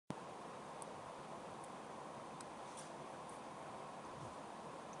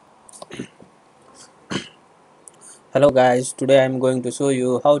Hello guys, today I'm going to show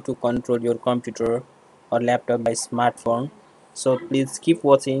you how to control your computer or laptop by smartphone. So please keep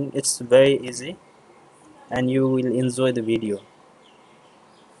watching, it's very easy and you will enjoy the video.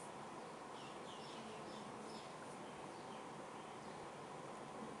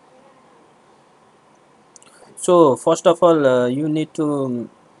 So first of all, you need to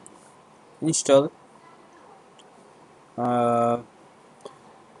install uh,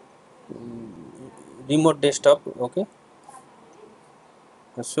 remote desktop. Okay,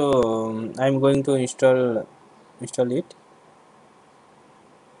 so I'm going to install it.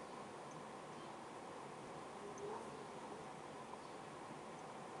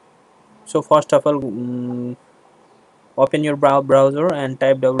 So first of all, open your browser and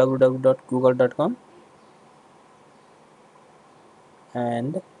type www.google.com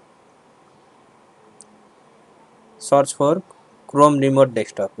and search for Chrome remote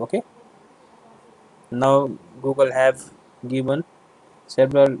desktop. Okay, now Google have given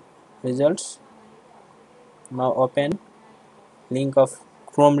several results. Now open link of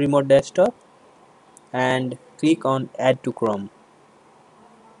Chrome remote desktop and click on add to Chrome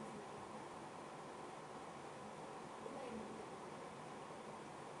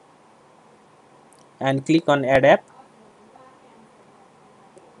and click on add app.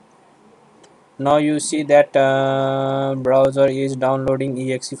 Now you see that browser is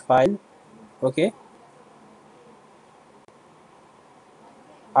downloading exe file. Okay,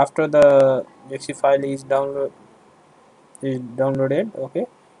 after the exe file is downloaded, okay,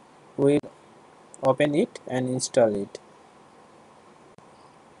 we open it and install it.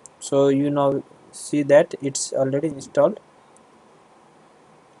 So you now see that it's already installed.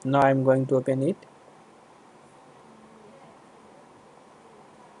 Now I'm going to open it.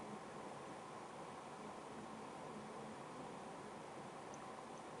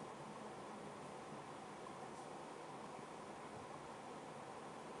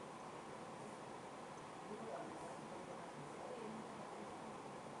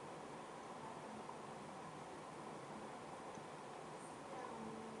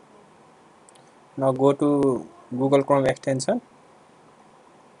 Now go to Google Chrome extension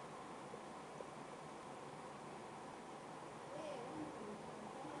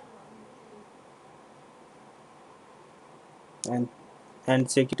and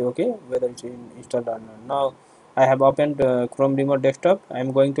check it, okay, whether it's installed or not. Now I have opened Chrome remote desktop.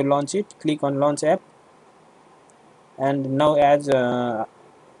 I'm going to launch it. Click on launch app, and now as I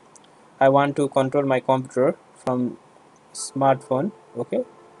want to control my computer from smartphone, okay,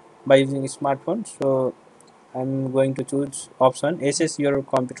 by using smartphone. So I'm going to choose option access your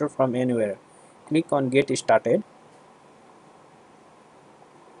computer from anywhere. Click on get started.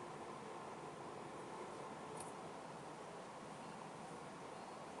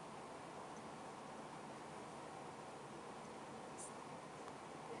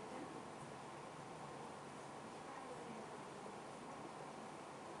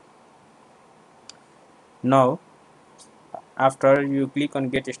 Now after you click on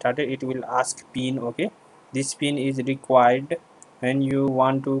get started, it will ask pin. Okay, this pin is required when you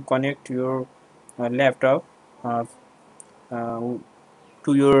want to connect your laptop uh, uh,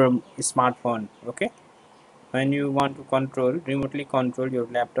 to your smartphone. Okay, when you want to remotely control your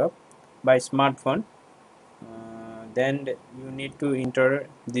laptop by smartphone, then you need to enter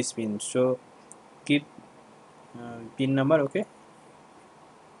this pin. So keep pin number. Okay,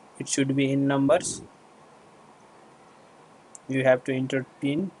 it should be in numbers. You have to enter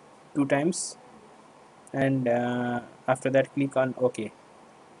pin 2 times, and after that click on OK.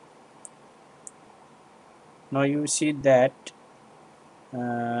 Now you see that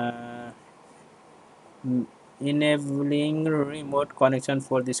uh, enabling remote connection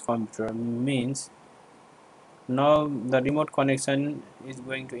for this computer means now the remote connection is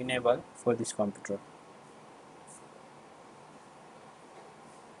going to enable for this computer.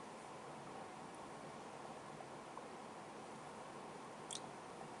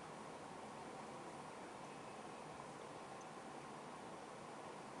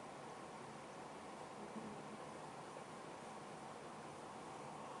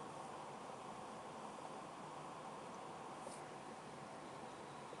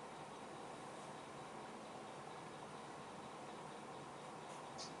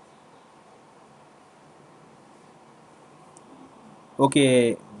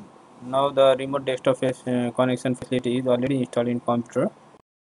 Okay, now the remote desktop connection facility is already installed in computer.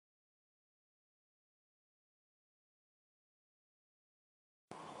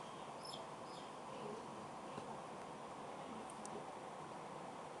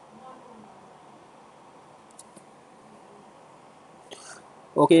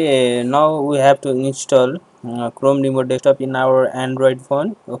 Okay, now we have to install Chrome remote desktop in our Android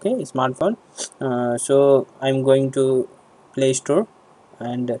phone, okay, smartphone. So I'm going to Play Store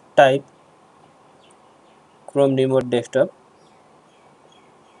and type Chrome remote desktop.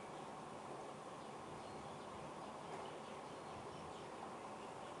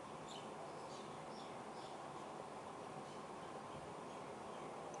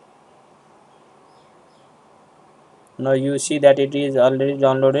 Now you see that it is already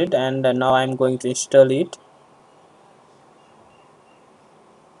downloaded, and now I'm going to install it.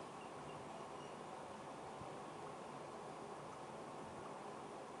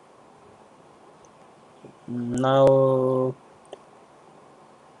 Now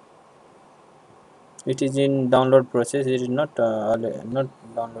it is in download process. It is not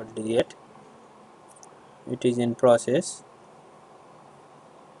downloaded yet. It is in process.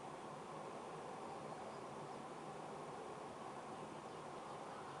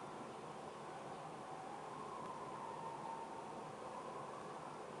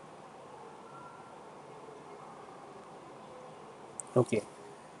 Okay,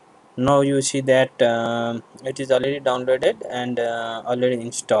 now you see that it is already downloaded and already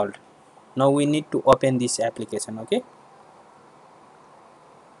installed. Now we need to open this application. Okay,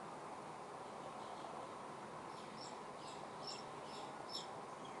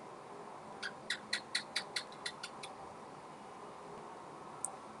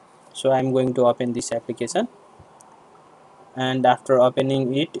 so I'm going to open this application, and after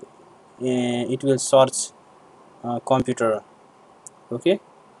opening it, it will search computer. Okay,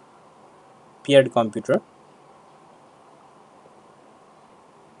 paired computer.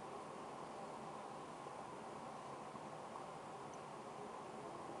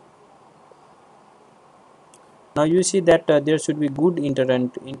 Now you see that there should be good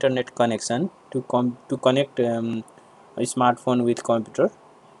internet connection to connect a smartphone with computer.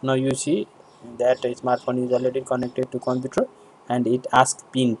 Now you see that a smartphone is already connected to computer, and it asks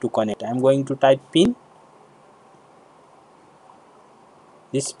pin to connect. I'm going to type pin.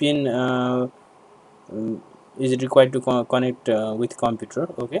 This pin is required to connect with computer.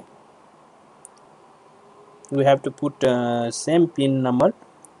 Okay, we have to put same pin number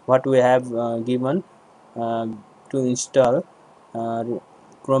what we have given uh, to install uh,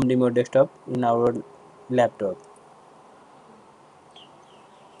 Chrome remote desktop in our laptop.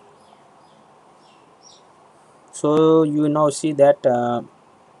 So you now see that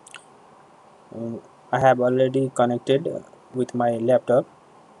I have already connected with my laptop,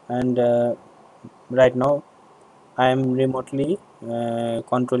 and right now I am remotely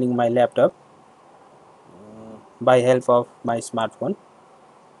controlling my laptop by help of my smartphone,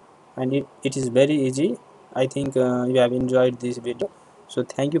 and it is very easy. I think you have enjoyed this video, so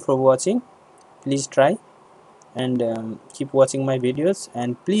thank you for watching. Please try and keep watching my videos,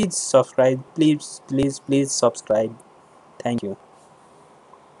 and please subscribe. Please subscribe. Thank you.